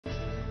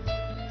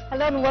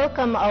Hello and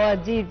welcome our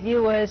dear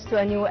viewers to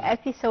a new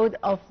episode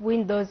of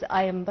Windows.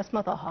 I am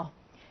Basma Taha.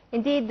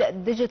 Indeed,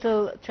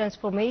 digital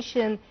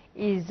transformation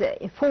is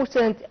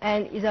important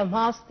and is a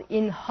must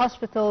in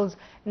hospitals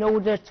in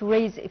order to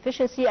raise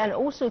efficiency and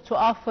also to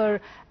offer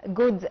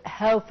good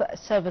health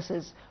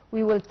services.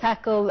 We will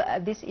tackle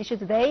this issue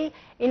today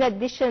in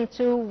addition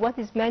to what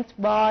is meant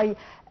by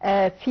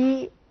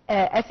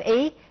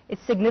PFA,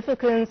 its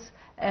significance,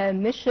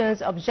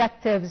 missions,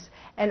 objectives,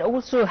 and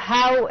also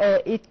how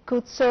it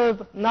could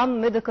serve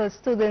non-medical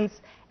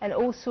students and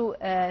also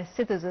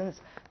citizens.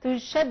 To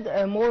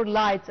shed more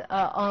light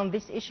on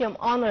this issue, I'm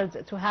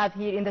honored to have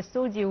here in the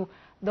studio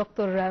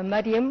Dr.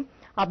 Mariam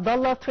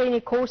Abdullah,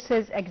 Training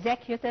Courses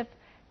Executive.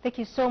 Thank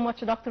you so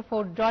much, Doctor,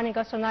 for joining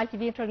us on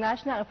ITV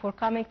International and for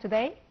coming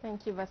today.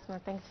 Thank you, Basma.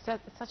 Thanks.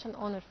 It's such an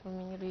honor for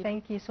me, really.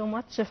 Thank you so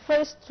much.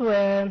 First,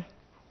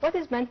 what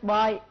is meant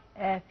by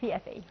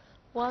PFA?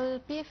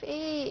 Well,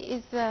 PFA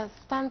is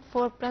stand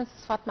for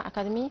Princess Fatma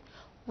Academy.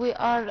 We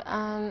are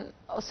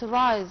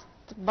authorized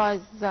by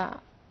the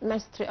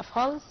Ministry of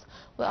Health.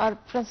 We are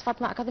Princess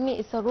Fatma Academy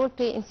is a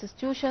role-play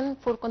institution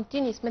for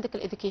continuous medical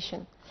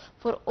education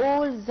for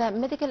all the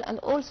medical and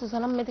also the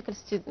non-medical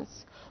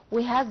students.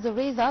 We have the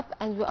raise up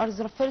and we are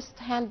the first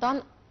hand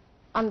done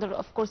under,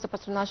 of course, the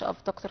patronage of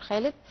Dr.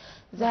 Khalid.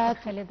 Dr.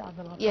 Khalid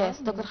Abdullah. Yes,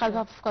 Dr.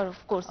 Khalid,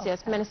 of course,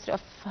 yes, Ministry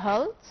of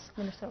Health.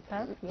 Minister of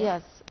Health,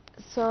 yes.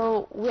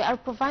 So we are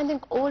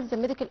providing all the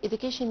medical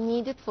education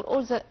needed for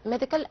all the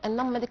medical and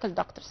non-medical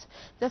doctors.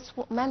 That's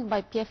what meant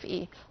by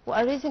PFA. We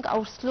are raising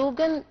our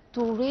slogan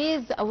to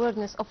raise the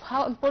awareness of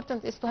how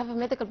important it is to have a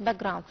medical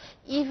background,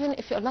 even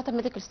if you are not a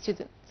medical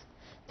student.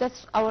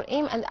 That's our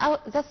aim, and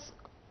that's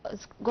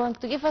going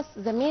to give us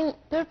the main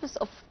purpose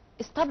of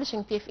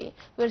establishing PFA.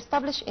 We're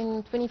established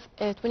in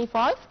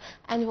 2025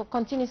 and will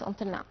continue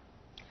until now.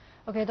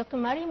 Okay, Dr.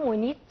 Mariam, we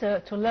need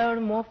to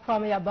learn more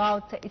from you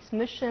about its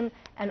mission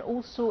and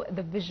also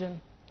the vision.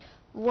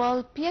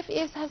 Well,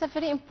 PFA has a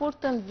very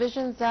important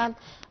vision that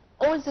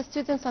all the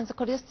students and the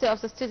curiosity of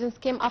the students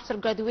came after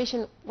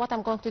graduation, what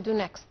I'm going to do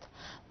next,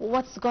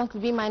 what's going to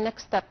be my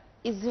next step.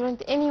 Is there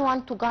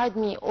anyone to guide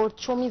me or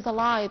show me the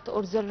light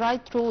or the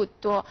right route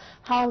to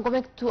how I'm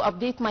going to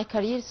update my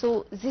career?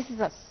 So this is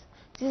us.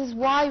 This is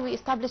why we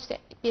established the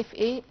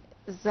PFA.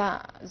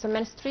 The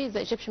ministry,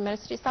 the Egyptian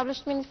ministry,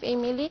 established PFA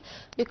mainly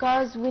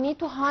because we need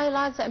to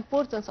highlight the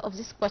importance of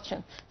this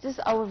question. This is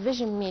our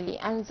vision mainly,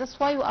 and that's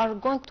why we are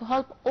going to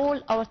help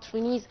all our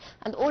trainees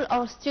and all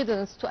our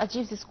students to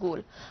achieve this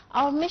goal.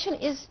 Our mission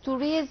is to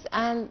raise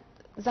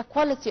the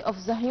quality of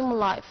the human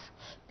life,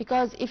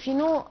 because if you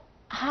know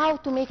how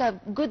to make a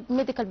good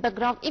medical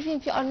background, even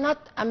if you are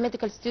not a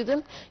medical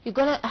student, you're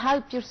going to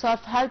help yourself,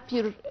 help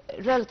your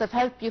relatives,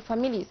 help your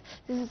families.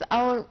 This is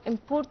our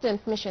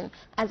important mission,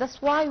 and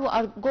that's why we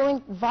are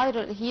going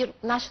viral here,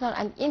 national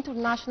and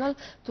international,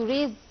 to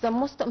raise the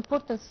most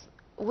important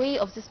way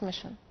of this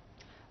mission.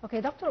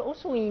 Okay, Doctor,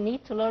 also we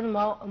need to learn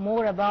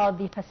more about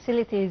the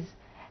facilities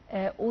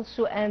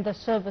also and the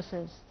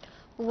services.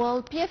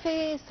 Well,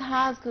 PFA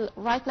has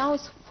right now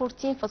is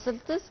 14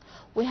 facilities.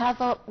 We have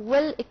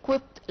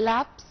well-equipped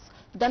labs,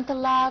 dental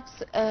labs,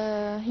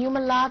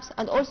 human labs,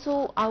 and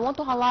also I want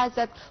to highlight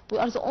that we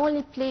are the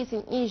only place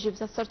in Egypt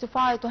that's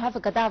certified to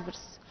have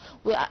cadavers.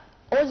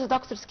 All the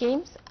doctors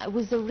came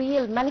with the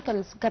real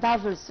mannequins,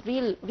 cadavers,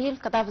 real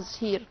cadavers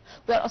here.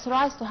 We are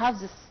authorized to have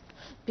this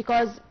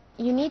because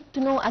you need to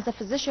know as a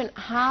physician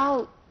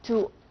how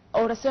to,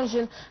 or a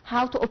surgeon,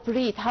 how to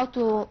operate,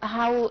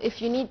 how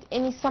if you need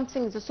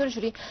something, the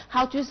surgery,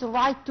 how to use the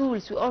right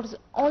tools. We are the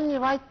only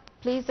right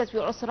place that we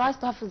are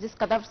authorized to have these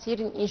cadavers here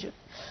in Egypt.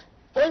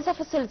 All the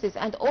facilities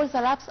and all the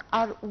labs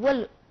are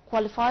well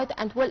qualified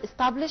and well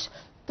established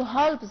to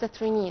help the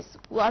trainees.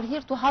 We are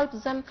here to help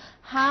them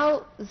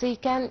how they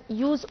can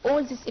use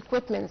all these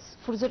equipments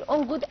for their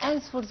own good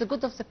and for the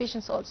good of the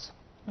patients also.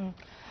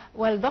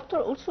 Well, Doctor,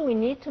 also we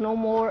need to know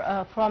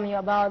more from you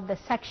about the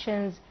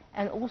sections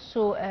and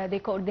also the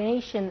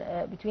coordination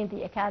between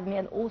the academy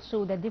and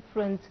also the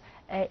different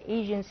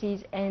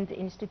agencies and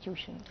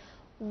institutions.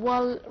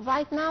 Well,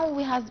 right now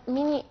we have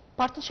many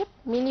partnerships,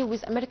 mainly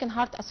with American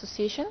Heart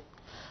Association,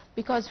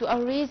 because we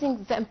are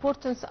raising the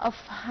importance of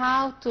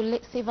how to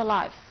save a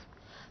life.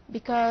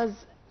 Because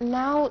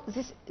now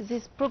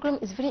this program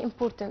is very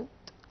important,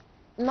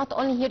 not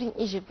only here in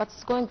Egypt, but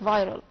it's going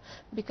viral.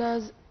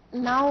 Because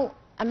now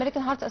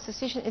American Heart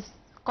Association is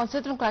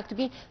considering like to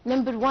be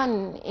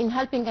 #1 in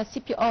helping a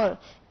CPR,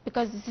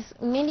 because this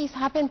mainly has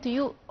happened to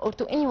you or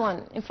to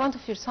anyone in front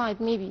of your side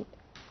maybe.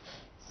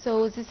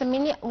 So this is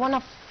mainly one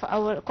of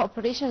our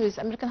cooperation with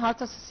American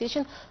Heart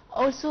Association,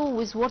 also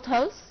with World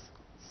Health.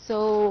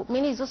 So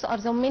mainly those are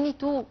the many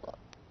two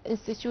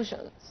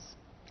institutions.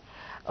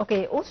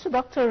 Okay, also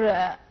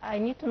Doctor, I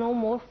need to know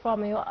more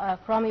from you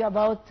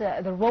about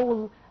the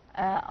role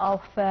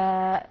of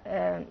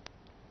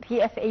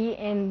PFA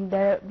in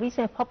the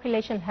recent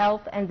Population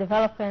Health and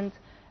Development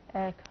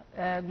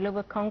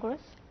Global Congress.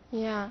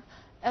 Yeah,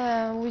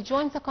 we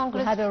joined the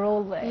Congress. You had a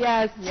role.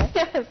 Yes,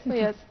 yes,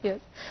 yes, yes.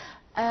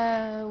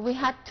 We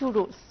had two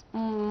roles.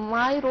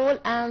 my role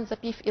and the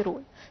PFA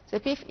role. The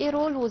PFA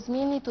role was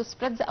mainly to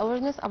spread the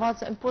awareness about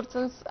the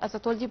importance, as I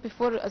told you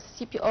before, as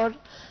CPR,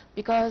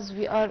 because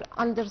we are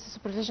under the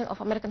supervision of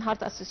American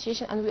Heart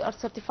Association and we are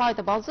certified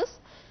about this.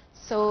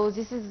 So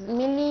this is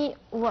mainly,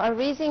 we are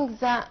raising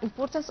the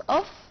importance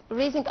of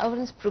raising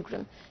awareness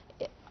program.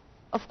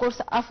 Of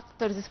course,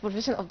 after the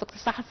supervision of Dr.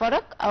 Sahar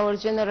Farag, our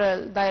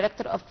General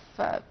Director of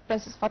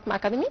Princess Fatma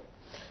Academy.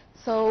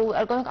 So we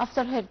are going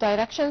after her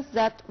directions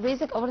that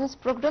raising awareness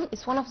program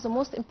is one of the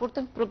most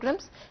important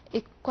programs.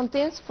 It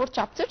contains 4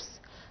 chapters: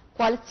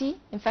 quality,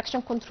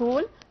 infection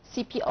control,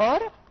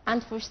 CPR,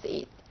 and first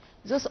aid.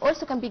 Those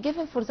also can be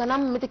given for the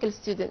non-medical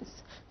students.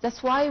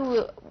 That's why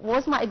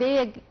my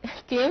idea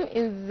came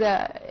in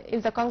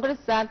the Congress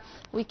that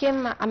we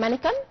came a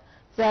mannequin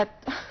that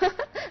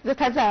that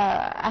has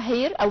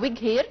a wig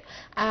hair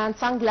and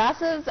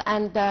sunglasses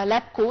and a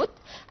lab coat,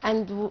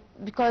 and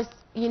because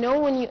you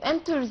know when you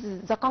enter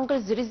the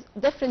Congress there is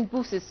different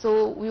booths,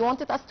 so we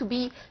wanted us to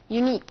be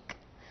unique.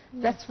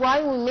 That's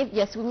why we made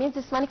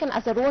this mannequin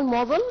as a role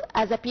model,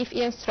 as a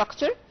PFA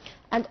instructor,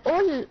 and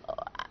all.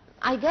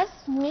 I guess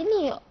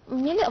many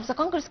of the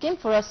Congress came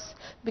for us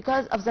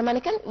because of the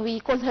mannequin. We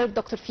called her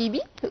Dr.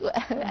 Phoebe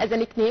as a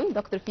nickname,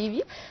 Dr.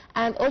 Phoebe.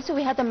 And also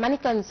we had the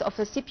mannequins of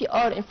the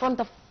CPR in front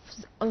of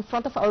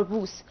our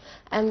booth.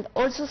 And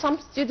also some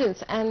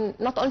students, and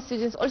not only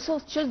students, also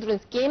children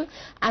came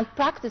and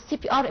practiced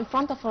CPR in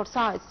front of our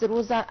sites. There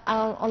was an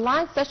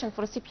online session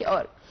for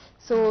CPR.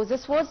 So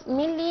this was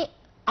mainly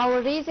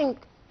our raising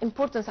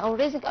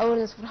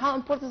awareness for how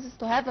important it is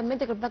to have a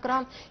medical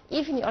background,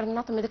 even if you are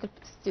not a medical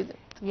student.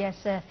 Yes,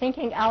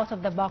 thinking out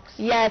of the box.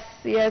 Yes.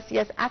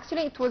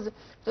 Actually, it was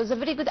a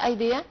very good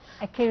idea.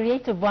 A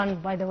creative one,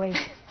 by the way.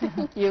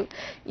 Thank you.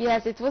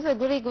 Yes, it was a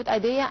very good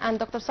idea, and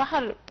Dr.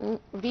 Sahar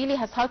really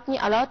has helped me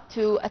a lot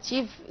to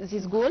achieve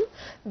this goal,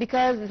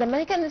 because the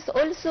mannequin is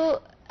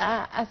also,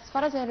 as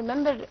far as I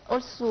remember,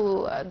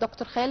 also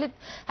Dr. Khalid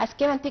has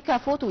came and taken a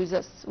photo with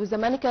us, with the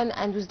mannequin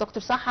and with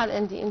Dr. Sahar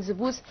and in the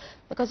booth,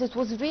 because it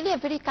was really a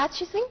very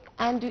catchy thing,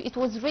 and it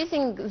was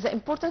raising the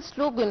important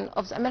slogan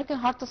of the American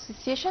Heart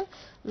Association,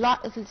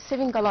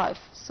 saving a life.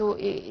 So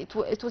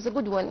it was a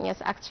good one,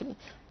 yes, actually.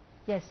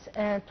 Yes,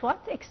 to what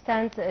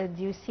extent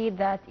do you see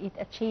that it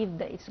achieved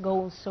its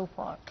goals so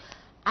far?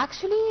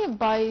 Actually,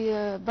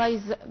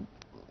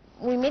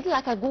 we made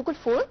like a Google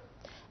form,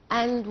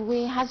 and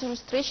we had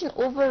registration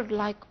over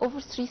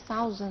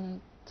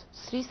 3,000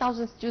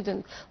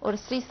 students, or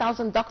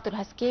 3,000 doctors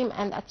has came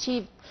and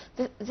achieved.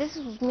 This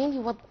was mainly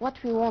what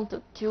we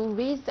wanted, to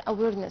raise the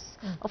awareness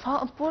of how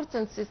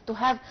important it is to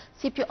have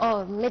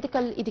CPR,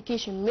 medical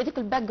education,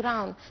 medical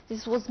background.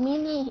 This was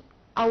mainly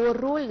our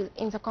role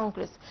in the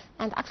Congress,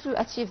 and actually we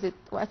achieved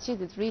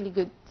it really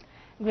good.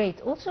 Great.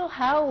 Also,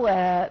 how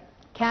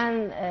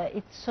can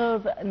it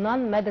serve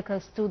non-medical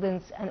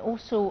students and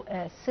also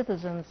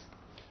citizens?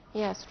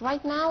 Yes,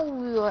 right now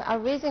we are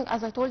raising,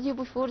 as I told you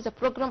before, the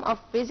program of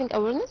raising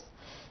awareness.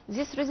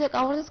 This raising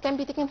awareness can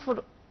be taken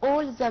for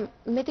all the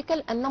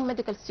medical and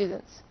non-medical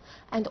students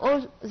and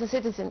all the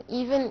citizens,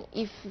 even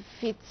if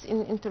it's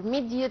an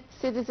intermediate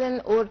citizen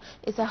or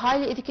it's a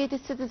highly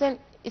educated citizen,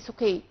 it's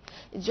okay.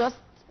 It's just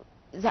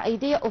the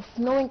idea of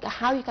knowing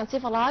how you can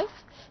save a life.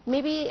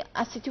 Maybe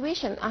a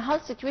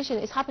health situation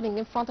is happening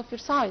in front of your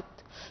site.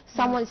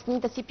 Someone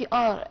needs a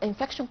CPR,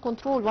 infection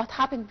control, what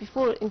happened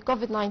before in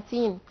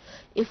COVID-19.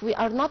 If we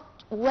are not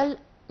well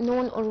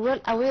known or well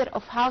aware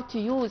of how to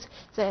use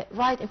the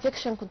right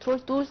infection control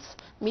tools,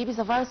 maybe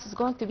the virus is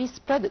going to be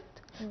spread.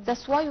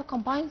 That's why we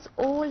combine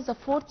all the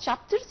 4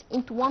 chapters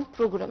into one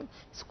program.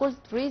 It's called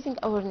Raising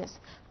Awareness.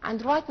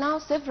 And right now,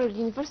 several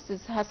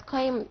universities has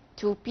come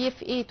to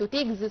PFA to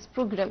take this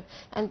program.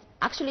 And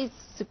actually,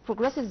 the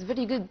progress is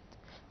very good.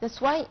 That's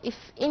why if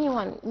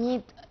anyone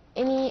needs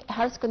any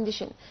health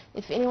condition,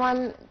 if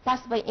anyone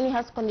passed by any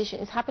health condition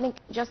is happening,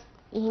 just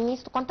he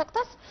needs to contact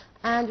us,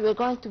 and we're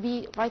going to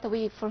be right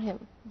away for him.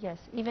 Yes,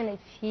 even if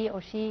he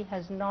or she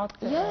has not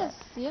yes.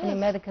 any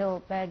medical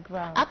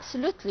background.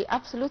 Absolutely.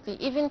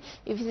 Even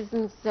if it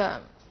isn't,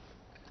 as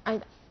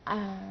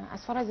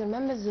far as I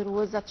remember, there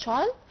was a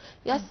child.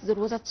 Yes, there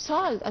was a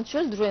child and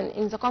children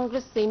in the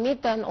Congress. They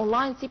made an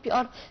online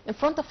CPR in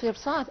front of their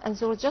site, and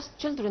there were just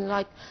children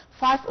like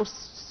 5 or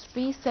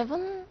 3,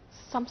 7,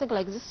 something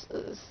like this,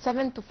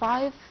 7 to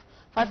 5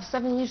 to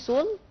 7 years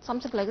old,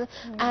 something like that.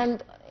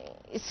 And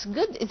it's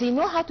good. They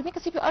know how to make a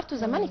CPR to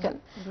the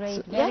mannequin. Great.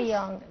 So, very yes,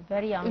 young.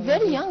 Very young.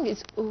 Very young.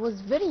 It was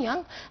very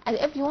young, and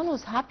everyone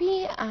was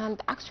happy.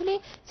 And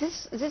actually,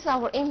 this is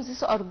our aim. This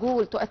is our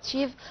goal, to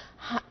achieve,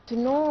 to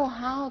know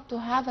how to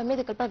have a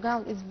medical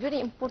background. It's very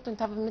important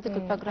to have a medical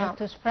background.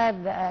 And to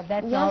spread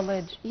that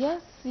knowledge.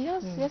 Yes.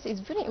 It's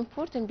very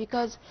important,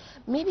 because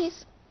maybe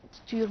it's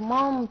to your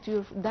mom, to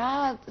your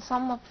dad,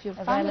 some of your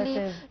family,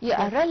 relative.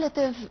 A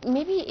relative,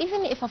 maybe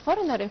even if a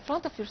foreigner in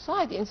front of your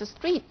side in the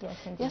street.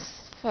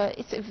 Yes,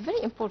 It's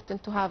very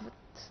important to have it.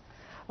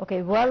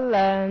 Okay,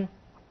 well,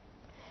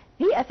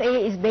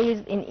 PFA is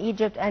based in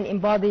Egypt and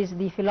embodies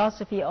the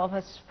philosophy of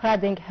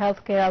spreading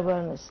healthcare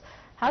awareness.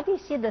 How do you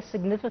see the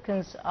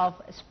significance of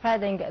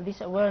spreading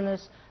this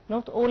awareness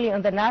not only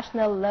on the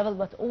national level,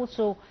 but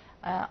also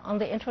on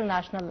the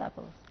international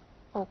level?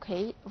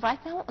 Okay, right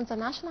now on the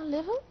national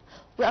level,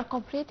 we are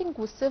cooperating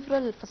with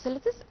several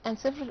facilities and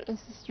several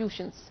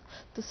institutions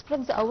to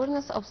spread the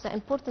awareness of the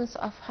importance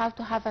of how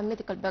to have a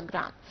medical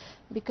background.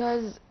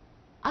 Because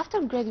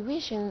after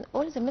graduation,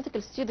 all the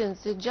medical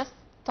students, they just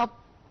stop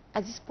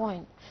at this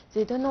point.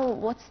 They don't know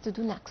what to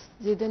do next.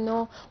 They don't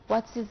know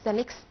what is the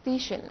next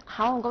station,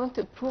 how I'm going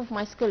to improve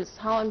my skills,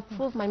 how I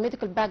improve my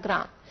medical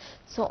background.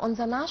 So on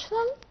the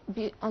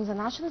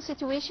national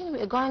situation, we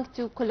are going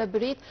to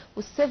collaborate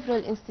with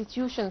several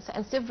institutions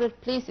and several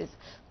places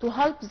to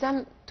help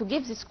them to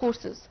give these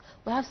courses.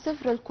 We have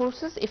several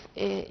courses, if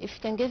you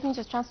can give me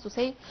the chance to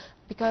say,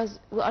 because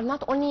we are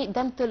not only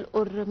dental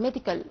or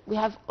medical, we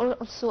have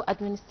also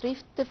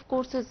administrative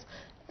courses,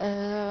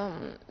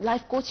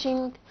 life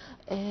coaching,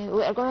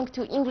 we are going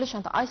to English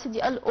and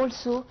ICDL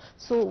also.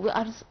 So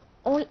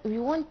we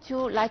want to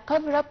like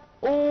cover up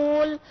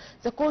all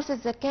the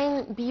courses that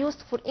can be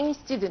used for any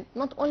student,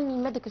 not only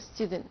medical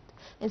student.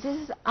 And this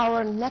is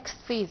our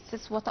next phase.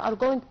 This is what we are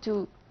going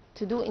to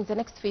do in the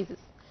next phases.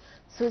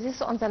 So this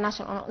is on the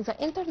national. On the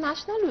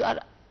international, we are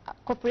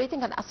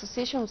cooperating an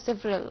association with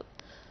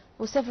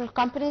several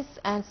companies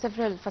and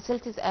several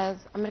facilities as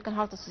American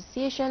Heart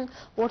Association,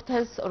 World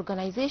Health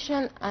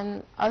Organization,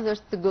 and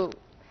others to go.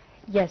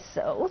 Yes,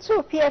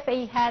 also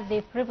PFA had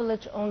the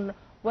privilege on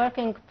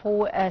working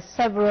for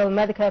several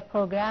medical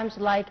programs,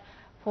 like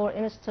for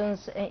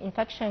instance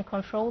infection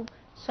control.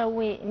 So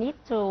we need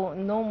to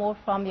know more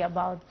from you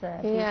about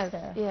yes,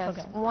 this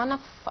program. One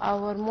of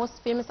our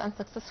most famous and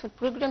successful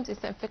programs is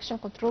the infection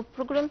control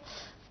program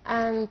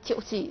and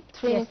TOT, training.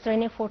 Yes,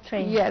 training for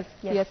trainers.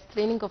 Yes,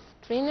 training of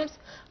trainers.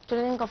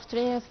 Training of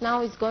trainers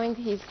now is going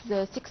his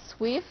sixth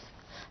wave,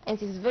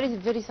 and it's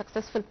very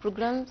successful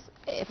programs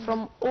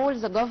from all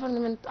the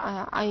government,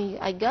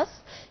 I guess.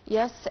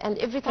 Yes, and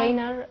every time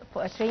training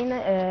for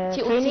trainers.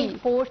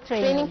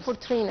 Training for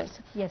trainers.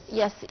 Yes.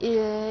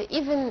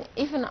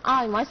 Even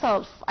I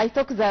myself, I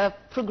took the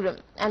program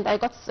and I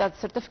got that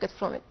certificate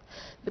from it,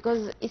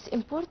 because it's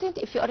important.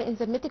 If you are in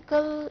the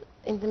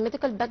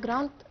medical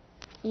background,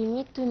 you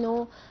need to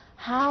know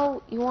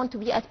how you want to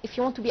be. If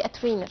you want to be a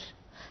trainer,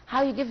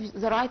 how you give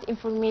the right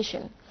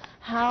information,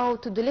 how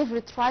to deliver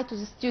it right to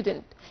the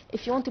student.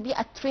 If you want to be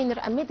a trainer,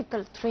 a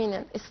medical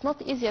trainer, it's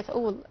not easy at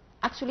all.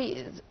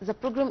 Actually, the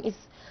program is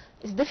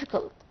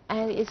difficult,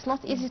 and it's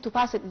not easy to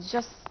pass it.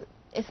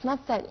 It's not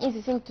an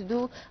easy thing to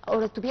do,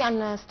 or to be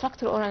an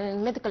instructor or a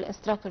medical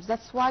instructor.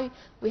 That's why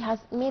we have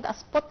made a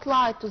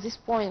spotlight to this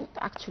point,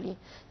 actually,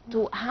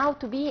 to how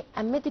to be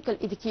a medical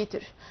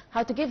educator,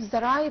 how to give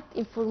the right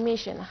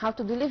information, how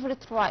to deliver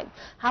it right,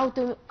 how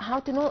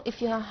to know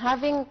if you are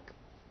having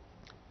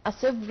a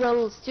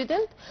several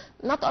student.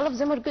 Not all of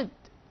them are good.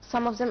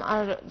 Some of them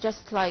are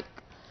just like,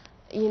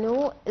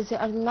 they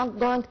are not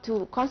going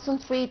to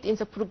concentrate in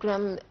the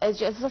program,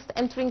 just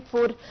entering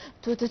to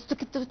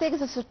take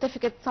the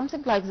certificate,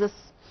 something like this.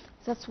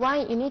 That's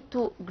why you need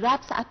to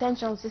grab the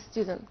attention of the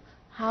student.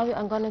 How you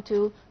are going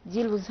to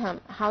deal with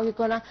him, how you're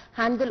going to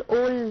handle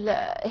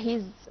all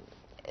his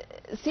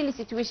silly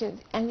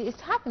situations. And it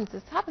happens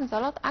a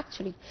lot,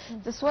 actually.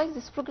 That's why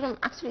this program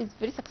actually is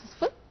very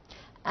successful.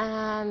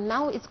 And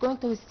now it's going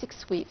to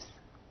 6 waves.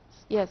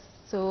 Yes,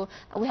 so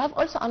we have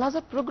also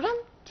another program,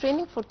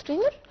 training for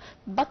trainer,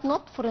 but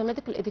not for a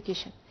medical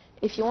education.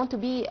 If you want to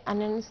be an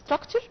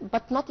instructor,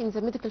 but not in the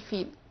medical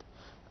field,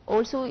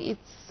 also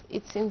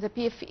it's in the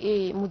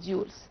PFA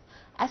modules.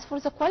 As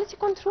for the quality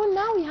control,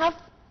 now we have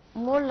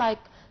more like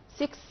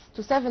 6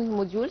 to 7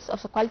 modules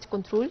of the quality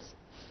controls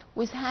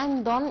with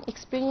hand-on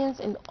experience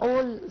in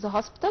all the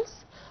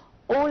hospitals.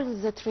 All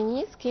the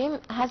trainees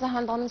has a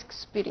hand-on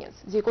experience.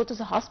 They go to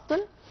the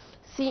hospital,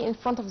 see in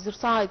front of their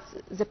sides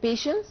the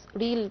patients,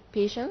 real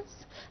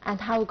patients, and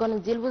how we're going to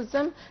deal with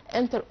them,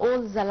 enter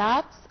all the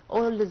labs,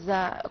 all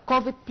the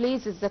COVID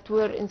places that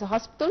were in the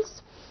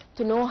hospitals,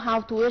 to know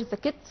how to wear the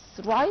kits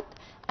right.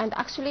 And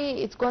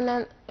actually,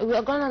 we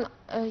are gonna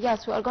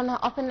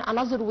open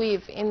another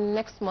wave in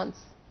next month.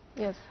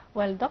 Yes.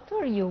 Well,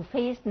 doctor, you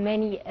faced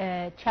many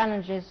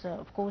challenges,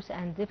 of course,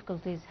 and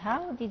difficulties.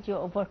 How did you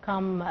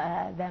overcome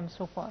them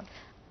so far?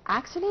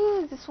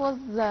 Actually, this was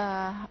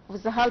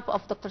with the help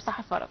of Dr.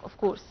 Sahar Farag, of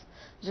course,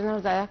 General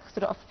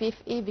Director of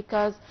PFA,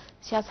 because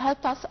she has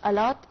helped us a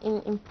lot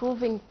in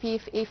improving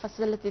PFA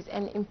facilities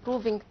and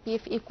improving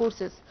PFA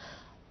courses.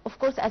 Of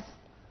course, as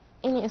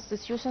any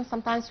institution,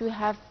 sometimes we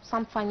have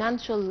some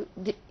financial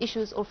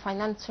issues or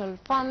financial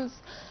funds.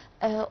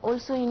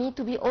 Also, you need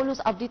to be always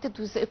updated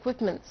with the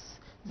equipments,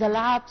 the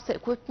labs, the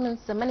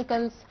equipments, the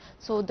mannequins.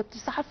 So Dr.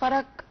 Sahar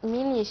Farag,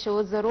 mainly, she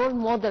was the role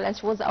model, and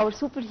she was our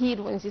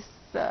superhero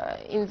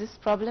in this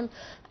problem.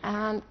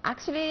 And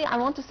actually, I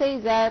want to say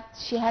that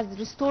she has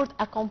restored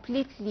a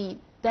completely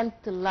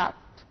dental lab.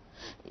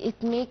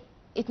 It made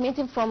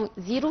him from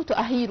zero to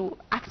a hero,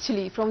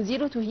 actually, from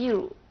zero to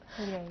hero.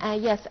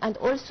 Right. Yes, and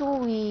also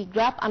we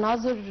grab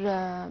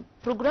another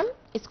program.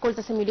 It's called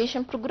the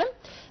simulation program.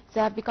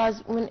 That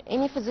because when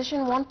any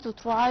physician wants to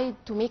try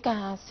to make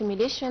a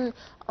simulation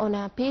on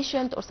a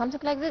patient or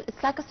something like that,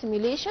 it's like a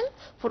simulation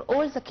for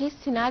all the case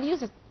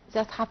scenarios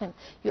that happen.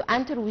 You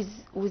enter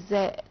with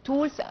the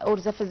tools or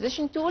the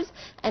physician tools,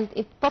 and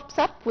it pops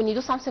up when you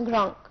do something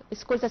wrong.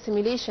 It's called a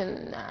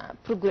simulation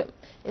program.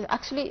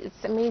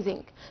 It's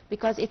amazing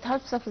because it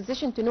helps the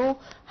physician to know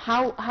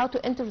how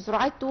to enter the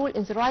right tool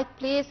in the right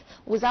place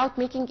without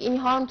making any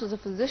harm to the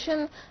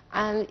physician.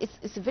 And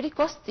it's very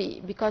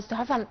costly because to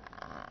have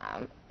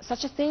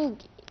such a thing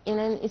in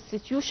an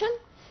institution,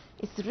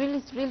 it's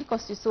really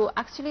costly. So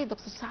actually,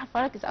 Dr. Sahar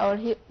Farag is our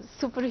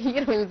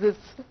superhero in this.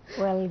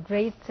 Well,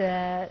 great,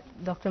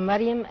 Dr.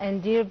 Mariam.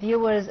 And dear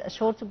viewers, a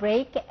short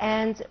break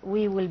and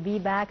we will be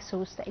back,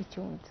 so stay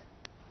tuned.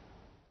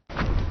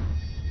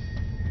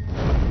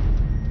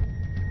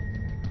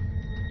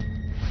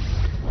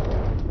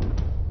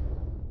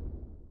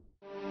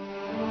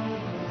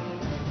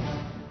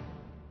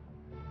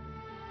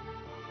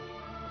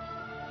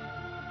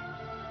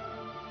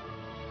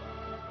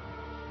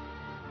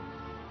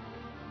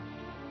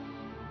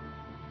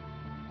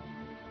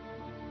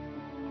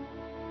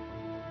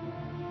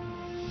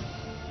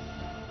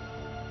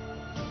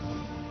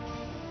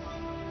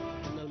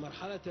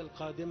 المرحلة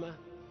القادمة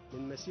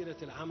من مسيرة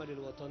العمل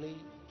الوطني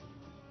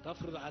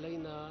تفرض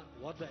علينا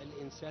وضع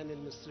الإنسان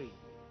المصري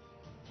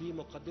في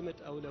مقدمة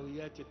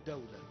أولويات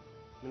الدولة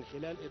من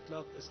خلال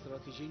إطلاق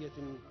استراتيجية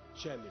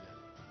شاملة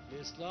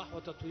لإصلاح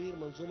وتطوير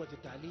منظومة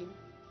التعليم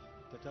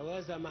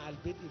تتوازى مع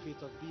البدء في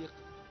تطبيق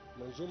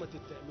منظومة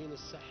التأمين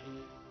الصحي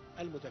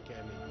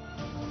المتكامل.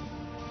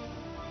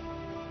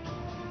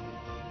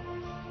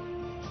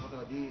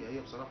 الفترة دي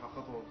هي بصراحة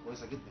خطوة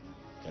كويسة جدا.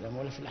 كلام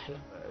ولا في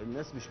الأحلام.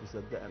 الناس مش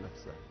مصدقة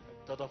نفسها.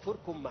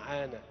 تضافركم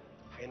معانا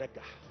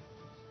هينجح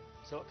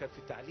سواء كان في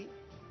التعليم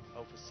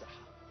أو في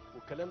الصحة،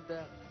 والكلام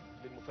ده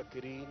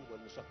للمفكرين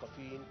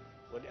والمثقفين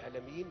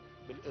والإعلاميين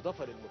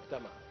بالإضافة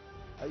للمجتمع.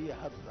 أي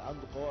حد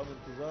عنده قوائم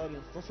انتظار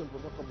يتصل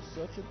بالرقم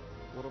الساخن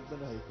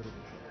وربنا هيكرمه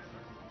إن شاء الله.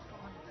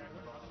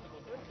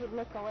 ننشر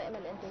لك قوائم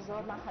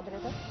الانتظار مع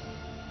حضرتك.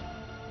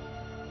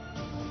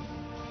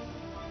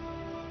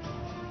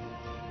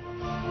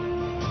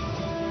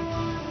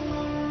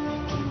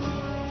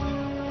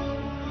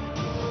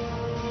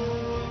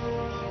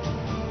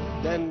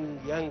 لن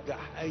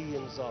ينجح أي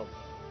نظام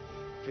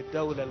في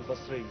الدولة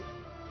المصرية،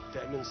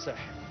 تأمين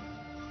صحي،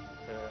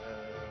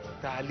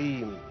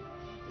 تعليم،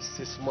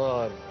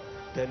 استثمار،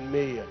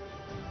 تنمية،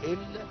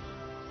 إلا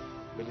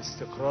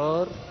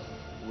بالاستقرار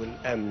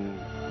والأمن.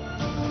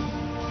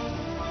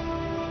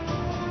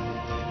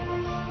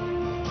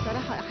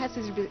 صراحة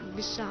حاسس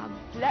بالشعب.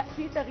 لا،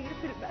 في تغيير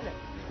في البلد.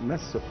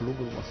 مس قلوب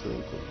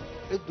المصريين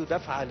كلهم. ادوا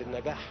دفعة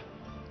للنجاح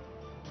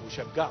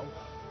وشجعوا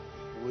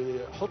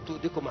وحطوا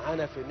ايديكم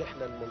معانا في ان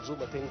احنا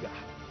المنظومه تنجح.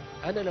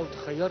 انا لو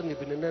تخيرني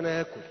بين ان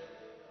انا اكل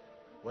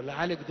ولا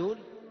اعالج دول،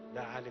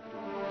 لا اعالج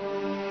دول.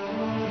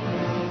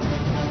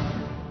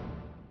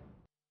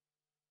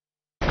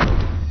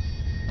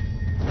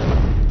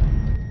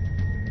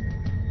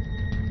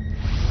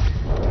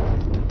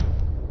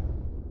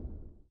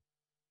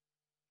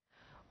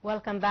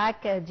 Welcome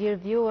back, dear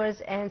viewers,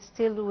 and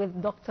still with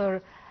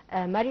Dr.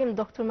 Mariam.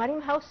 Dr.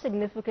 Mariam, how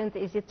significant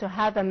is it to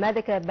have a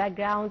medical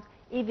background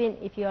even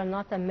if you are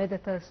not a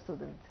medical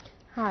student?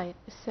 Hi.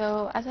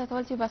 So as I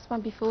told you,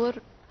 Basma, before,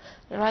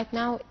 right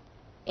now,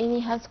 any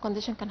health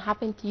condition can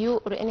happen to you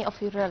or any of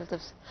your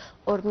relatives,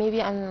 or maybe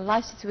a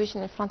life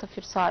situation in front of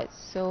your sight.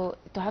 So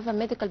to have a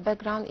medical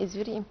background is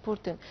very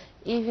important,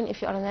 even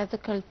if you are a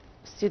medical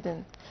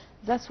student.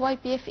 That's why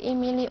PFA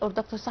mainly, or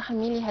Dr. Sahar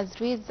mainly, has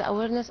raised the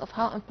awareness of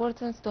how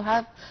important to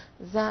have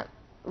the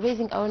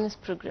Raising Awareness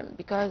program,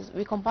 because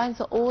we combine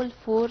all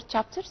 4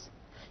 chapters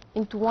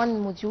into one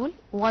module,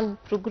 one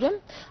program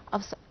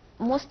of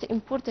most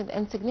important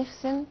and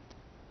significant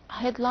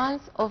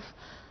headlines of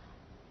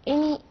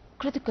any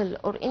critical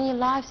or any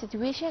life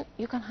situation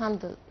you can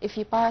handle if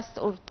you passed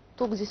or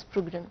took this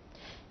program.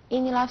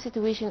 Any life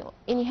situation,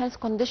 any health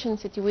condition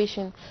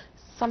situation,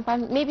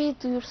 sometimes maybe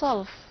to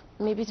yourself,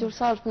 maybe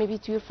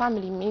to your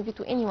family, maybe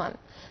to anyone.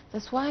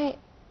 That's why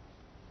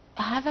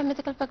have a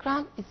medical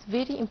background is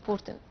very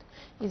important.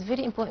 It's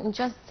very important.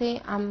 Just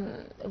say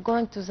I'm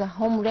going to the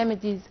home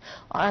remedies,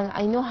 or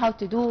I know how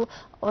to do,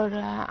 or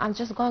I'm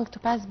just going to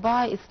pass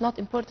by. It's not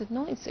important.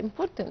 No, it's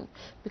important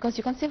because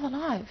you can save a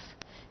life.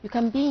 You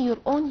can be your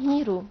own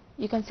hero.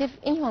 You can save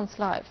anyone's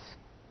life.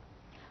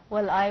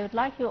 Well, I would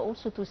like you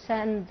also to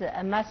send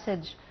a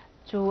message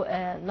to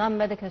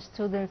non-medical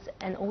students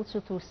and also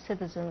to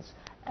citizens.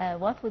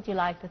 What would you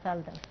like to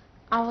tell them?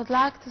 I would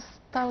like to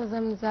tell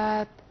them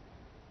that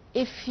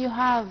if you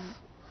have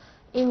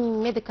any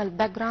medical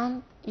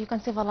background, you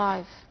can save a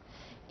life.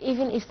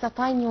 even if it's a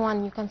tiny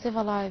one, you can save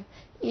a life.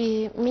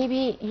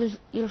 Maybe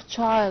your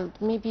child,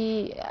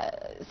 maybe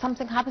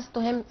something happens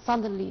to him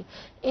suddenly.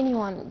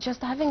 Anyone,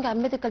 just having a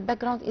medical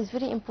background is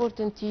very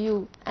important to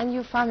you and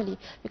your family.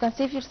 You can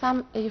save your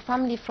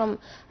family from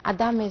a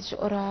damage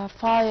or a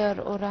fire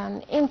or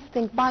an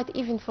instinct bite,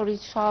 even for your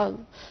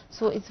child.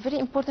 So it's very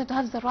important to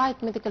have the right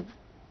medical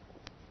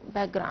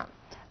background.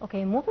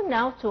 Okay, moving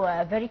now to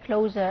a very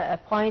close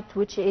point,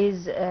 which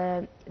is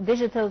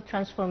digital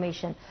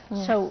transformation.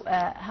 Yes. So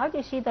how do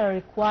you see the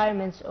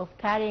requirements of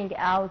carrying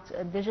out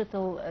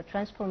digital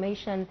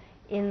transformation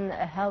in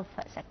the health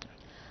sector?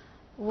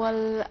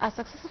 Well, a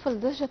successful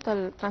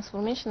digital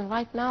transformation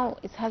right now,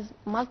 it has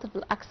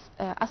multiple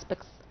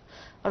aspects,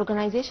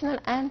 organizational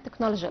and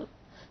technological.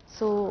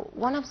 So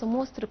one of the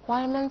most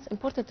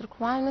important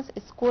requirements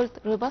is called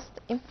robust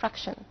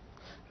infrastructure.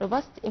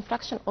 Robust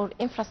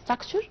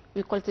infrastructure,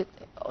 we call it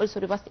also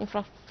robust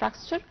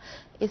infrastructure,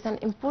 is an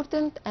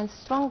important and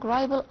strong,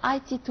 reliable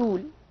IT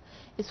tool.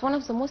 It's one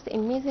of the most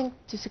amazing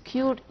to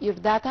secure your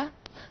data,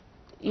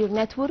 your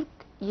network,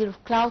 your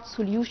cloud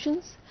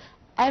solutions,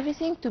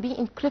 everything to be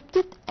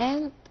encrypted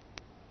and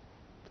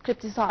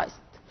cryptized.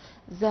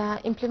 The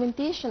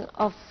implementation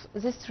of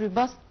this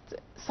robust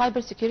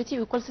cybersecurity,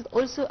 we call it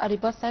also a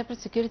robust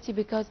cybersecurity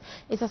because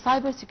it's a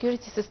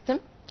cybersecurity system.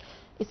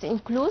 It's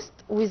enclosed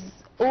with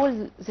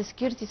all the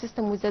security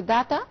system with the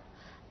data,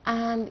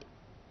 and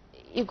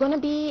you're going to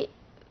be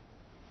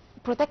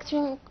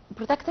protecting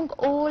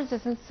all the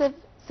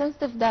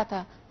sensitive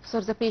data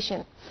for the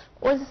patient.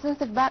 All the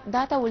sensitive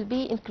data will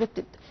be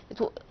encrypted.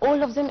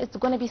 All of them is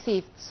going to be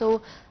saved.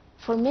 So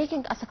for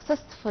making a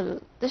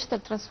successful digital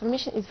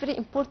transformation, it's very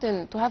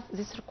important to have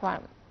this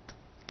requirement.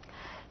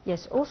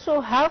 Yes,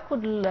 also how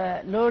could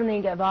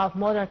learning about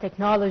modern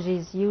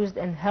technologies used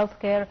in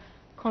healthcare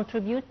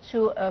contribute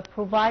to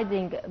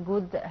providing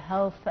good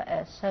health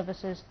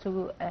services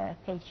to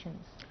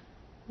patients?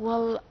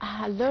 Well,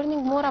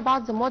 learning more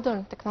about the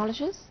modern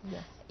technologies,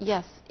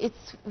 Yes.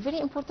 it's very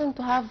important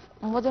to have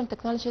modern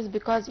technologies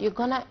because you're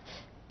gonna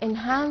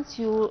enhance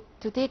you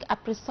to take a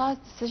precise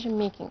decision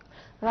making.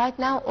 Right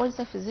now, all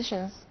the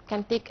physicians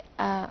can take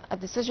a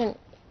decision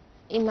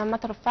in a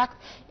matter of fact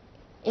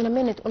in a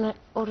minute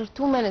or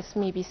 2 minutes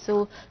maybe.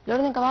 So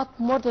learning about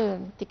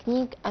modern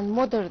technique and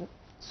modern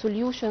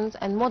solutions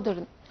and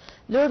modern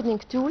learning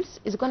tools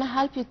is going to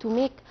help you to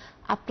make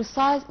a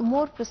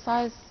more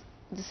precise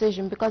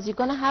decision because you're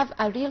going to have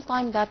a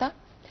real-time data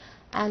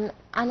and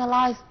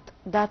analyzed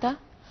data.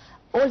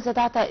 All the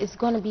data is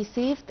going to be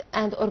saved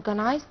and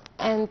organized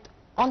and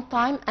on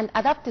time, and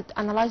adapted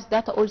analyzed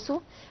data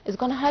also is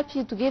going to help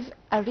you to give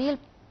a real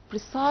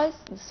precise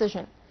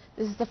decision.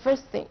 This is the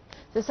first thing.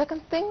 The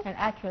second thing, And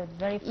accurate,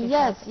 very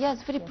precise.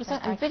 yes, very precise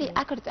and very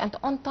accurate and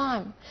on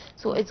time.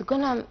 So it's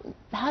gonna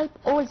help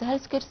all the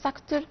healthcare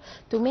sector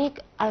to make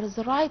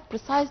the right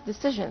precise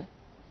decision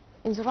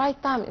in the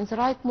right time, in the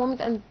right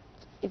moment, and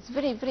it's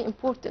very, very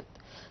important.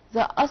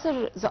 The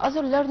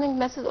other learning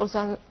method or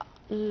the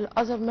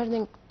other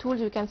learning tools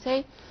we can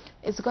say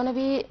is gonna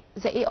be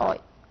the AI.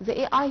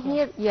 The AI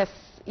here, yes,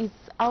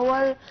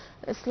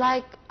 it's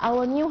like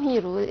our new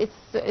hero. It's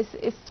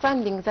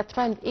trending, the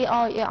trend,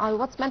 AI.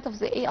 What's meant of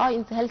the AI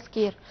in the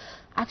healthcare?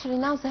 Actually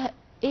now the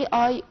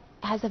AI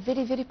has a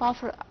very, very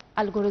powerful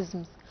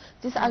algorithms.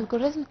 This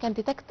algorithm can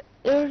detect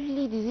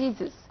early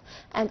diseases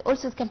and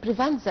also it can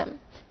prevent them.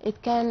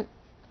 It can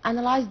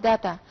analyze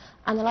data,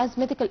 analyze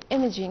medical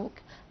imaging,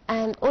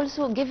 and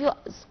also give you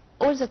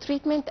all the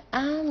treatment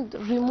and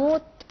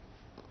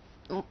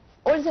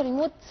all the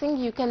remote thing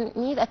you can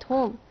need at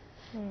home.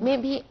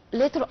 Maybe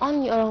later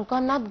on you're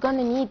not going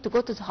to need to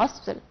go to the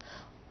hospital.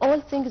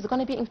 All things is going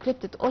to be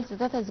encrypted. All the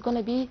data is going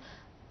to be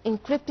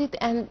encrypted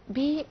and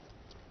be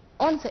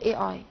on the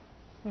AI.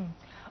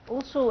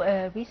 Also,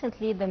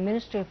 recently the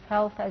Ministry of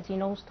Health, as you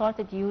know,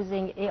 started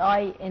using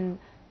AI in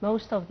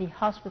most of the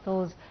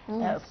hospitals,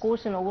 of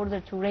course, in order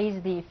to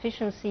raise the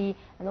efficiency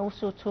and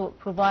also to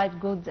provide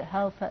good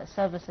health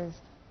services,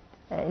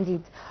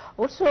 indeed.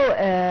 Also,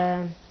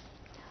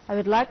 I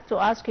would like to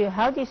ask you,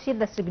 how do you see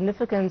the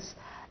significance,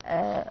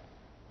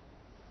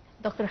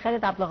 Dr.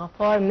 Khaled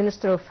Abdelghaffar,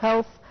 Minister of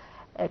Health,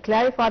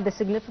 clarified the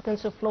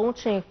significance of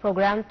launching a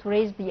program to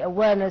raise the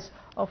awareness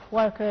of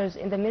workers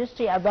in the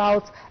ministry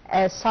about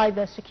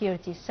cyber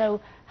security. So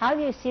how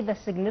do you see the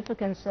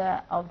significance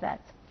of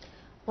that?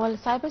 Well,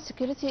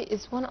 cybersecurity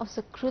is one of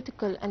the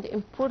critical and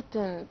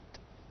important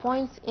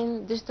points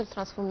in digital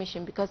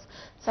transformation because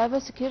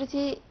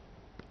cybersecurity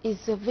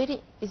is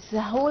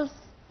a whole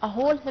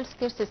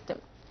healthcare system.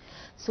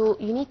 So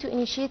you need to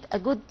initiate a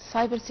good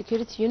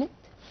cybersecurity unit.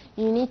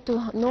 You need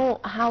to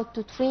know how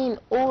to train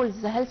all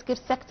the healthcare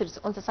sectors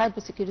on the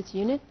cybersecurity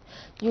unit.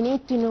 You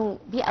need to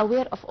be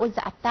aware of all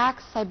the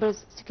attacks,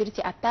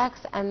 cybersecurity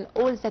attacks, and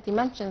all the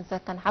dimensions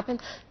that can happen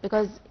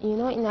because, you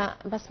know,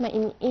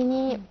 in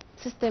any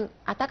system,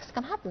 attacks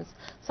can happen.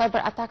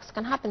 Cyber attacks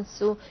can happen.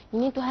 So you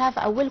need to have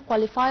a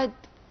well-qualified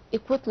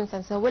equipment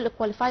and so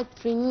well-qualified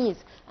trainees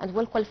and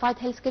well-qualified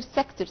healthcare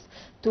sectors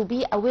to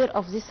be aware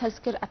of these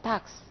healthcare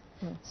attacks.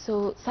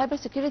 So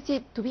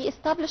cybersecurity, to be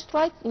established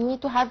right, you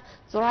need to have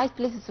the right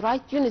places,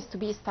 right units to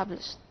be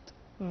established.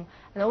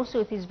 And also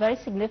it is very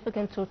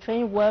significant to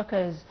train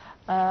workers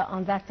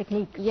on that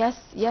technique. Yes,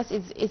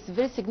 it's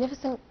very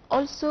significant.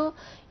 Also,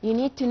 you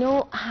need to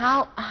know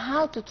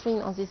how to train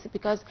on this,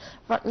 because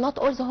not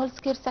all the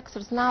healthcare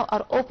sectors now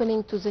are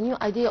opening to the new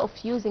idea of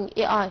using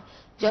AI,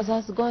 just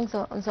as going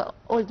on the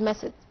old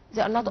method.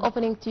 They are not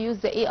opening to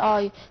use the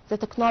AI, the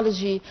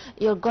technology.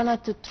 You're gonna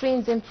to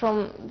train them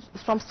from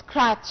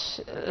scratch,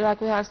 like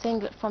we are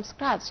saying, from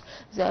scratch.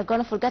 They are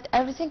gonna forget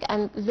everything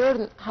and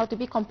learn how to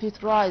be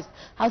computerized,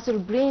 how their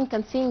brain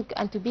can think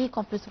and to be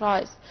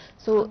computerized.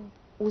 So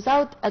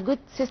without a good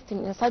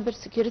system in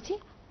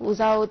cybersecurity,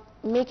 without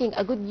making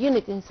a good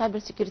unit in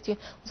cybersecurity,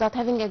 without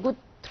having a good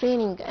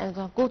training and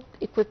a good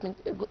equipment,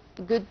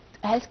 good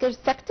healthcare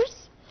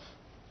sectors,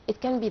 it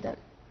can be done.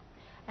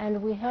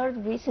 And we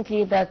heard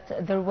recently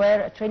that there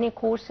were training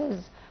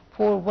courses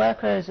for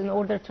workers in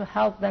order to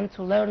help them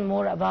to learn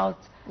more about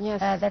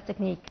that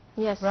technique.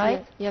 Yes,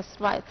 right? Yes,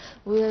 right.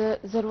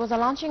 There was a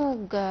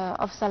launching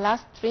of the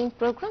last training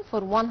program for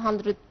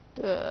 100,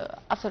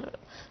 after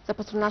the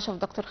patronage of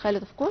Dr.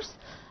 Khalid, of course,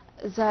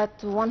 that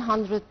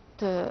 100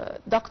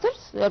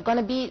 doctors are going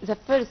to be the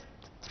first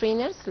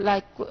trainers,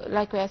 like we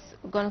are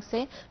going to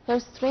say,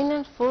 first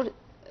trainer for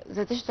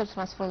the digital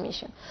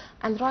transformation.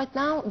 And right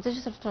now,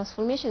 digital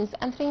transformation is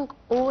entering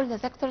all the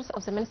sectors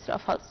of the Ministry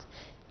of Health.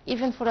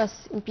 Even for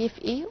us in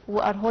PFA, we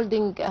are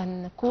holding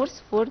a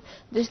course for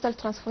digital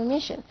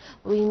transformation.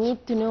 We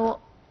need to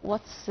know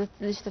what's the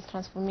digital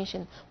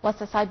transformation, what's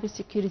the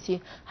cybersecurity,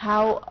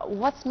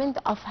 what's meant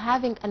of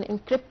having an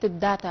encrypted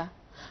data,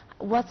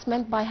 what's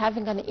meant by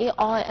having an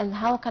AI, and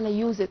how can I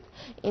use it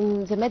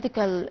in the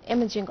medical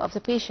imaging of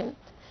the patient.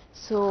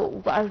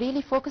 So we are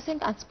really focusing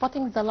and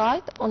spotting the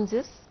light on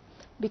this,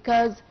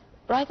 because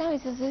right now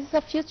this is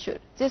the future.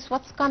 This is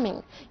what's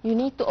coming. You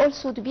need to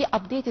also to be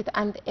updated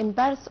and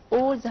embrace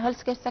all the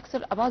healthcare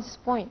sector about this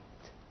point.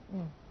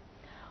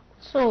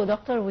 So,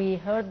 Doctor, we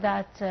heard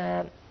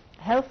that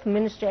Health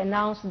Ministry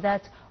announced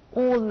that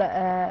all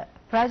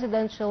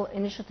presidential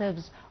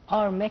initiatives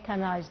are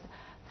mechanized.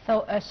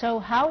 So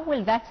how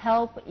will that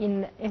help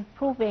in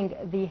improving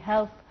the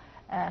health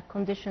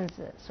conditions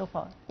so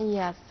far?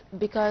 Yes,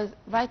 because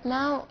right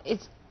now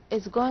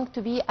it's going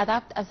to be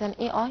adapted as an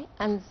AI,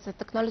 and the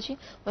technology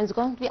when it's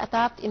going to be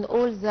adapted in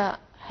all the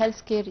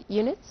healthcare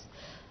units.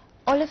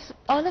 All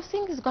of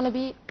things is going to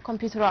be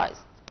computerized.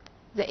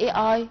 The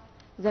AI,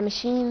 the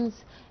machines,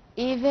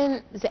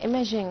 even the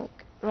imaging.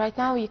 Right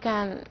now you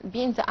can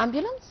be in the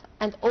ambulance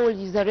and all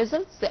the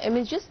results, the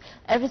images,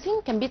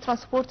 everything can be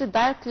transported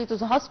directly to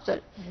the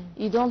hospital.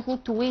 You don't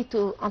need to wait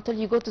until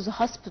you go to the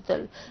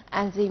hospital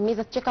and they made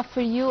a checkup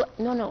for you.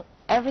 No.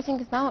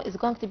 Everything now is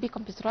going to be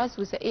computerized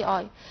with the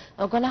AI.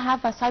 We're going to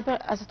have a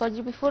as I told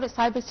you before,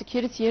 cyber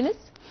security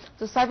units.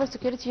 So cyber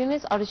security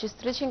units are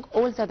registering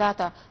all the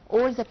data,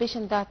 all the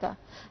patient data.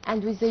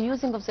 And with the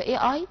using of the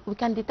AI, we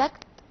can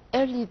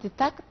early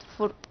detect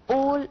for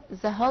all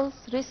the health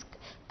risk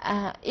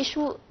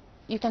issue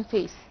you can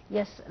face.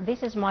 Yes,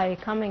 this is my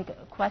coming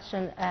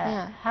question.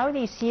 How do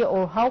you see,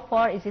 or how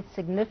far is it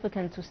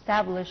significant to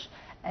establish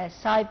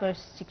cyber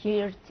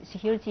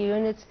security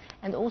units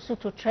and also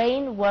to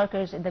train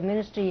workers in the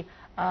ministry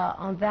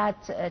on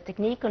that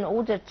technique in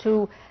order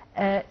to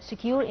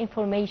secure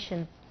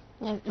information?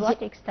 To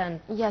what extent?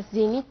 Yes,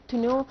 they need to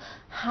know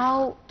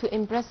how to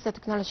embrace the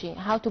technology,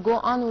 how to go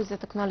on with the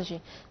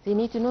technology. They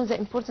need to know the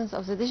importance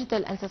of the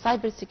digital and the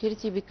cyber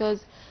security,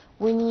 because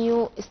when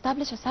you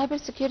establish a cyber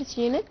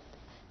security unit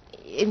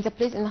in the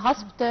place, in a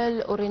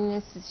hospital or in an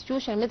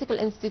institution, medical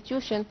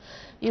institution,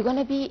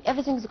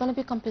 everything is going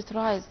to be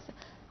computerized,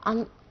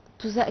 and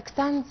to the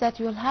extent that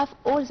you will have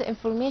all the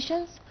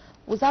information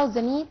without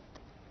the need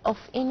of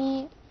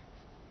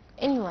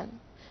anyone.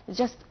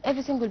 Just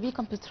everything will be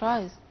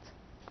computerized.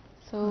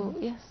 So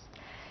yes.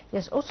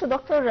 Yes. Also,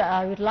 Doctor,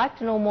 I would like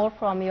to know more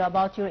from you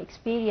about your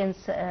experience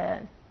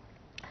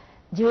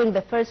during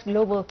the first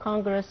Global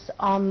Congress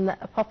on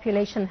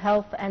Population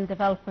Health and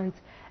Development.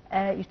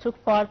 You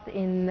took part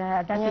in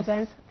that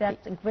event,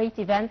 that great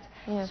event.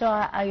 Yes. So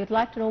I would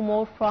like to know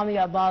more from you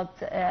about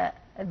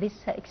this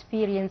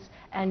experience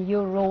and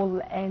your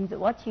role and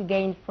what you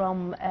gained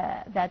from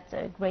that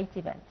great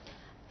event.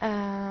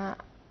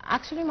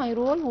 Actually, my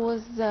role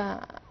was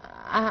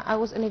I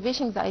was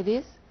innovating the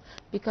ideas,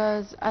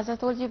 because as I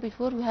told you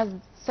before, we have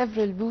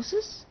several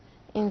booths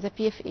in the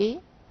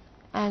PFA,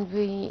 and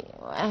we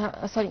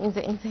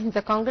in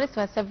the Congress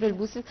we have several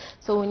booths,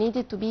 so we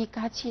needed to be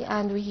catchy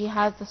and we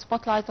had the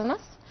spotlight on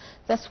us.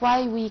 That's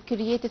why we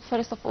created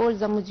first of all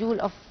the module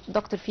of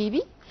Dr.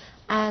 Phoebe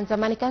and the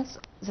mannequins,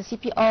 the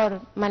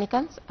CPR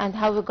mannequins, and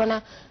how we're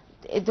gonna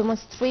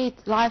demonstrate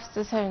live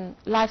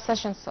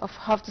sessions of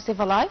how to save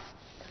a life.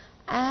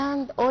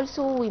 And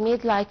also we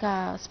made like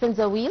a spin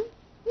the wheel.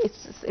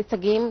 It's a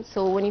game,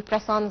 so when you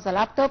press on the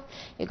laptop,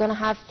 you're gonna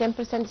have 10%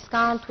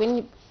 discount,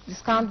 20%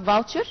 discount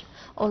voucher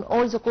on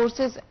all the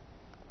courses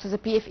to the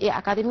PFA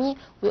Academy.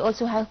 We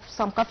also have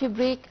some coffee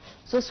break.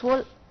 So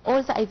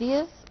all the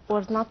ideas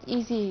was not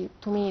easy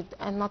to meet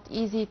and not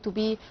easy to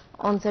be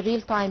on the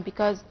real time,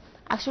 because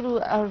actually we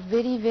are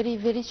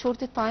very short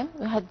time.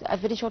 We had a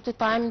very short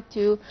time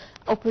to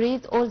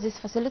operate all these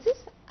facilities,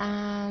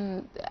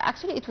 and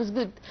actually it was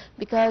good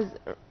because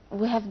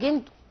we have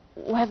gained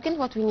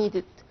what we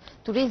needed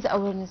to raise the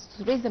awareness,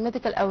 to raise the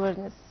medical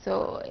awareness.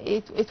 So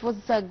it was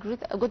a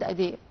good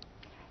idea.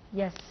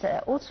 Yes.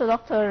 Also,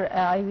 Doctor,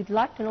 I would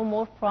like to know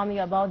more from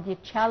you about the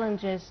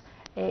challenges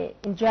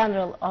in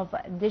general of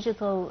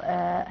digital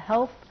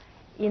health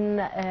in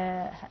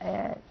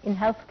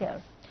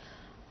healthcare.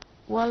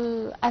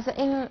 Well, as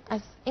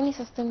any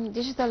system,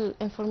 digital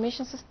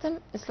information system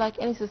is like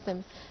any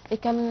system.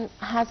 It can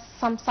have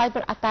some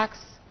cyber attacks,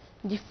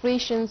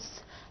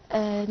 depredations.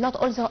 Not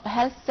all the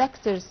health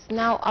sectors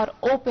now are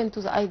open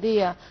to the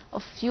idea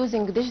of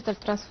using digital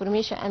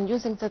transformation and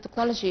using the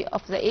technology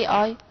of the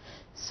AI.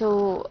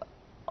 So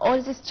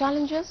all these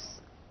challenges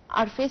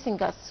are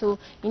facing us. So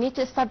you need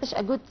to establish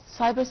a good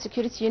cyber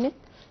security unit.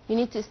 You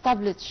need to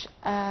establish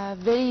a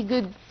very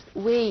good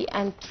way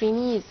and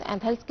trainees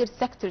and healthcare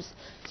sectors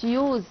to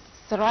use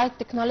the right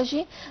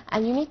technology,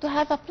 and you need to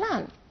have a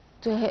plan.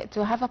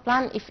 To have a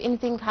plan if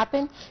anything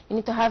happens, you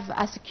need to have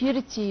a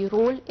security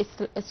role.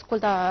 It's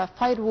called a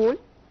firewall.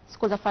 It's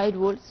called a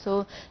firewall.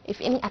 So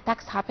if any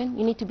attacks happen,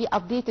 you need to be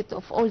updated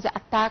of all the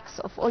attacks,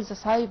 of all the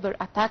cyber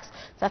attacks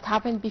that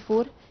happened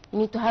before. You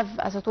need to have,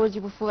 as I told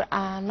you before,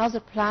 another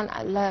plan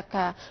like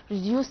a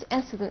reduced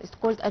incident. It's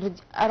called a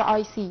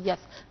RIC. Yes,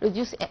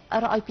 reduce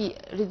RIP,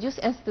 reduce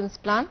incidents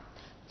plan.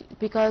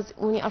 Because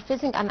when you are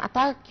facing an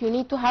attack, you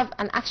need to have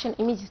an action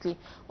immediately,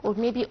 or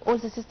maybe all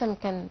the system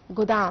can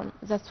go down.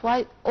 That's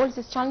why all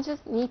these challenges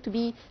need to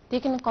be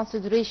taken in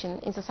consideration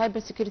in the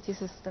cybersecurity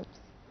systems.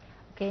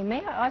 Okay,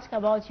 may I ask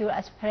about your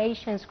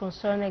aspirations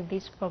concerning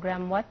this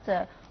program? What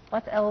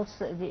else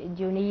do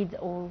you need,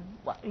 or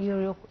what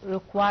your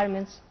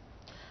requirements?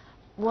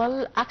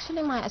 Well,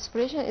 actually, my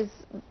aspiration is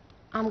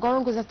I'm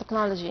going with the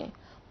technology.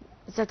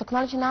 The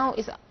technology now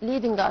is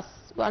leading us.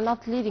 We are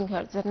not leading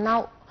her. That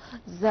now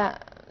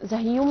the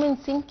human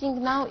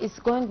thinking now is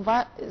going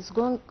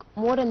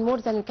more and more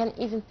than we can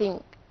even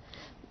think.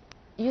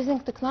 Using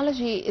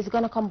technology is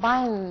going to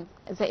combine,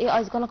 the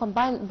AI is going to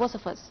combine both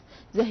of us,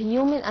 the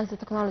human and the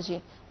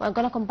technology. We're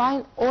going to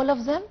combine all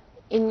of them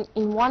in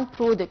one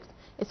product.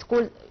 It's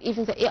called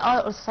even the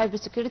AI or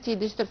cybersecurity,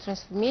 digital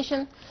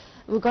transformation.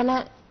 We're going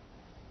to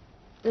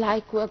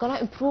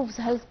improve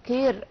the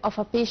healthcare of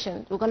a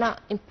patient. We're going to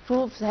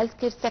improve the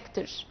healthcare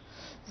sectors.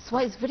 That's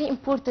why it's very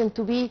important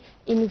to be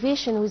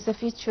innovation with the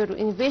future,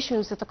 innovation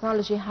with the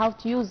technology, how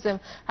to use them,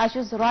 how to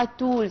use the right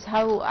tools,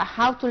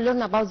 how to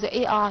learn about the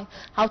AI,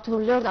 how to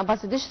learn about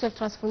the digital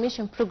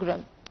transformation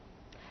program.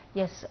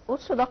 Yes.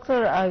 Also,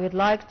 Doctor, I would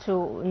like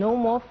to know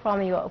more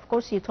from you. Of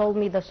course, you told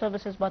me the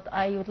services, but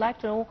I would like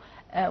to know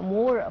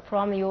more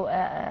from you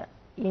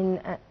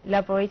in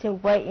elaborating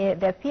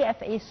the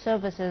PFA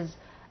services.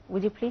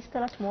 Would you please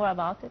tell us more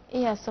about it?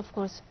 Yes, of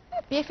course.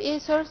 PFA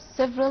serves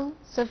several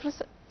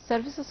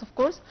services, of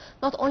course,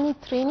 not only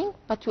training,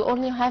 but we're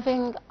only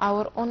having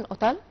our own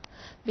hotel,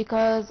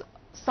 because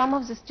some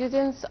of the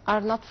students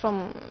are not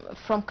from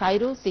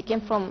Cairo. They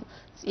came from,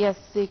 yes,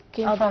 they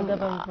came other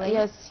from,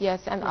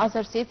 yes, and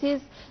other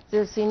cities.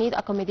 They need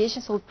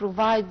accommodation, so we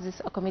provide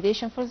this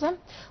accommodation for them.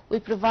 We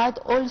provide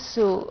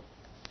also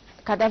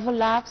cadaver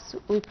labs.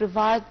 We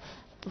provide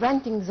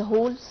renting the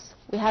halls.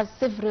 We have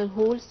several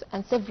halls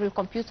and several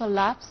computer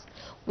labs.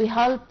 We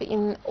help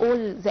in all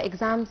the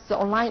exams, the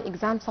online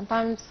exams.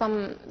 Sometimes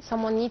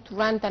someone need to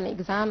rent an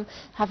exam,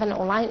 have an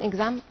online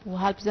exam. We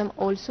help them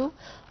also.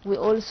 We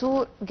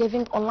also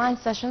giving online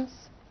sessions,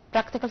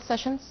 practical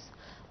sessions.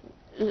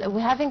 We're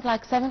having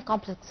like 7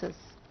 complexes.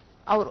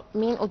 Our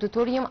main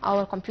auditorium,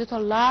 our computer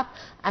lab,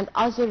 and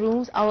other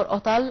rooms, our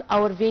hotel,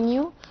 our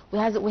venue. We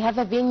have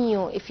a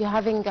venue. If you're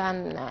having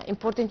an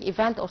important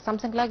event or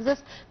something like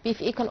this,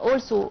 PFA can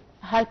also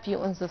help you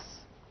on this.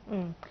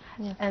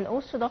 Yes. And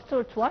also,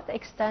 Doctor, to what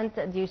extent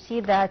do you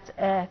see that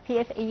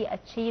PFA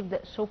achieved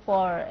so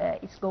far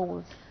its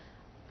goals?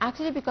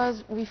 Actually,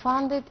 because we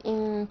founded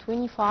in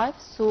 25,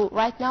 so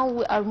right now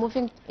we are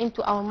moving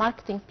into our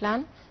marketing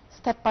plan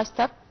step by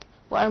step.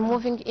 We are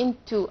moving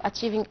into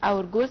achieving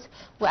our goals.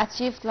 We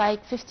achieved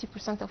like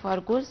 50% of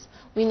our goals.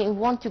 We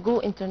want to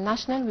go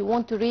international. We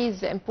want to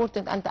raise the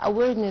importance and the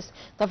awareness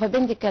of a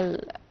medical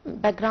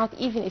background,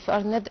 even if you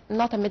are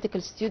not a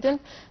medical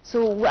student.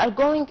 So we are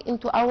going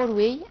into our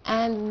way,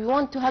 and we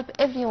want to help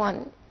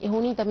everyone who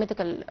needs a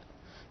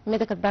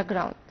medical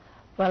background.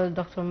 Well,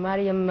 Dr.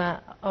 Mariam,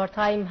 our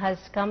time has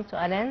come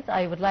to an end.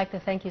 I would like to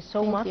thank you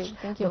so much.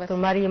 Thank you, Dr.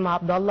 Mariam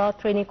Abdullah,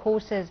 Training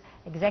Courses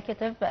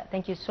Executive.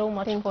 Thank you so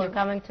much for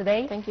coming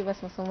today. Thank you,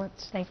 Basma, so much.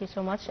 Thank you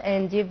so much.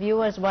 And dear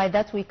viewers, by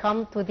that we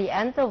come to the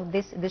end of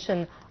this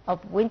edition of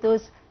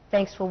Windows.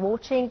 Thanks for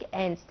watching,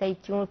 and stay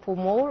tuned for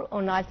more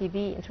on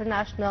ITV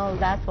International.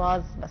 That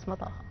was Basma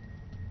Taha.